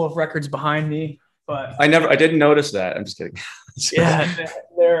couple of records behind me, but I didn't notice that. I'm just kidding. Yeah,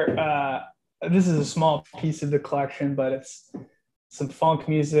 they're this is a small piece of the collection, but it's some funk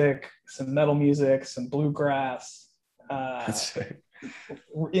music, some metal music, some bluegrass, indie.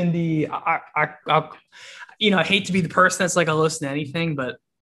 I hate to be the person that's like, I'll listen to anything, but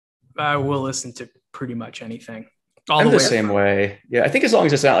I will listen to pretty much anything. I'm the same way. Yeah, I think as long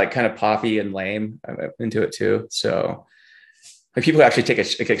as it's not like kind of poppy and lame, I'm into it too. So like people who actually take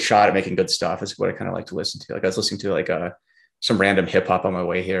a shot at making good stuff is what I kind of like to listen to. Like I was listening to like some random hip hop on my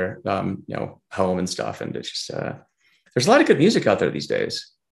way here, home and stuff. And it's just, there's a lot of good music out there these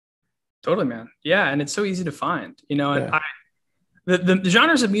days. Totally, man. Yeah. And it's so easy to find, and the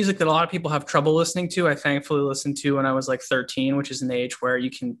genres of music that a lot of people have trouble listening to, I thankfully listened to when I was like 13, which is an age where you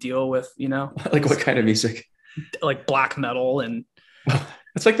can deal with, like what kind of music? Like black metal and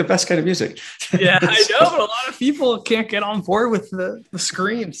it's like the best kind of music. Yeah, I know, but a lot of people can't get on board with the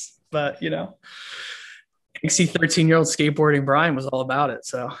screams, but you see 13-year-old skateboarding Bryan was all about it.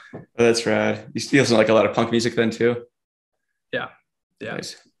 So that's rad. You listen to like a lot of punk music then too? Yeah.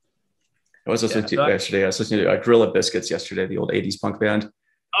 Nice. I was listening to yesterday. I was listening to Gorilla Biscuits yesterday, the old 80s punk band.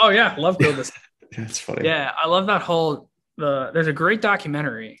 Oh yeah. Love Gorilla Biscuits. That's funny. Yeah. I love that there's a great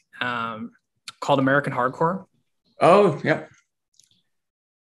documentary called American Hardcore. Oh yeah.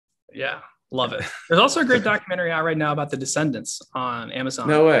 Yeah. Love it. There's also a great documentary out right now about the Descendants on Amazon.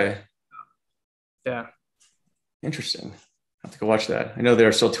 No way. Yeah. Interesting. I have to go watch that. I know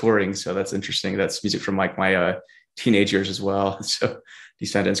they're still touring, so that's interesting. That's music from like my teenage years as well. So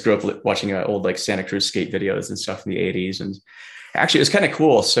Descendants, grew up watching old like Santa Cruz skate videos and stuff in the 80s. And actually it was kind of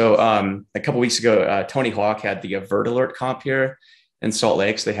cool. So a couple of weeks ago, Tony Hawk had the Vert Alert comp here in Salt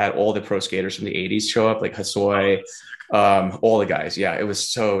Lake. So they had all the pro skaters from the 80s show up, like Hasoi, all the guys. Yeah, it was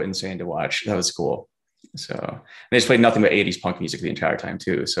so insane to watch. That was cool. So they just played nothing but 80s punk music the entire time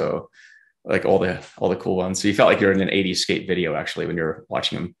too. So like all the cool ones. So you felt like you're in an 80s skate video actually when you're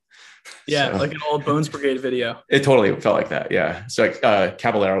watching them. Yeah, so, like an old Bones Brigade video. It totally felt like that. Yeah. So like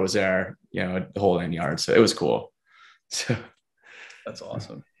Caballero was there, the whole 9 yards. So it was cool. So that's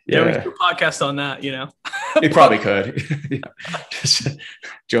awesome. Yeah, we can do a podcast on that, You probably could. Just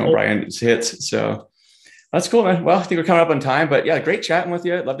Joe and Brian's hits. So that's cool, man. Well, I think we're coming up on time, but yeah, great chatting with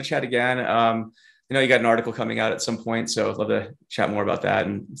you. I'd love to chat again. You know, you got an article coming out at some point, so I'd love to chat more about that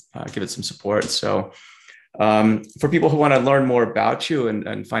and give it some support. So for people who want to learn more about you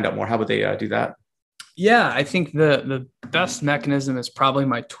and find out more, how would they do that? Yeah, I think the best mechanism is probably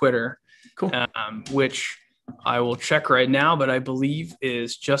my Twitter, cool. Which I will check right now, but I believe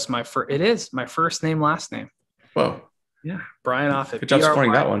is just my first. It is my first name, last name. Whoa. Yeah, Bryan Offutt. Good job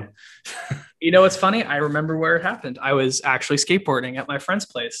supporting that one. You know what's funny? I remember where it happened. I was actually skateboarding at my friend's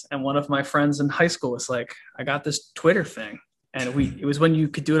place, and one of my friends in high school was like, "I got this Twitter thing," and it was when you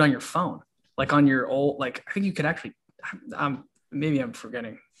could do it on your phone, like on your old, like I think you could actually. Maybe I'm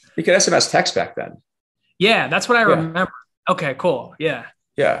forgetting. You could SMS text back then. Yeah, that's what I remember. Okay, cool. Yeah.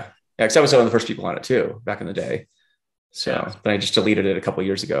 Yeah. Because I was one of the first people on it too, back in the day. So then I just deleted it a couple of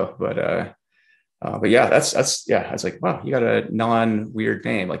years ago. But yeah, that's I was like, wow, you got a non-weird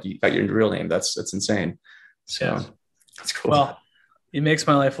name. Like you got your real name. That's insane. So that's cool. Well, it makes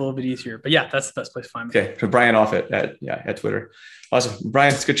my life a little bit easier. But yeah, that's the best place to find me. Okay. So Bryan Offutt at Twitter. Awesome.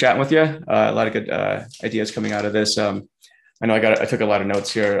 Bryan, it's good chatting with you. A lot of good ideas coming out of this. I know I took a lot of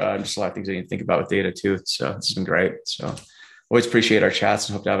notes here. Just a lot of things I need to think about with data too. So this has been great. So always appreciate our chats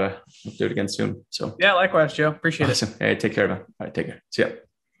and hope to do it again soon. So yeah, likewise, Joe. Appreciate it. Hey, take care, man. All right, take care. See ya.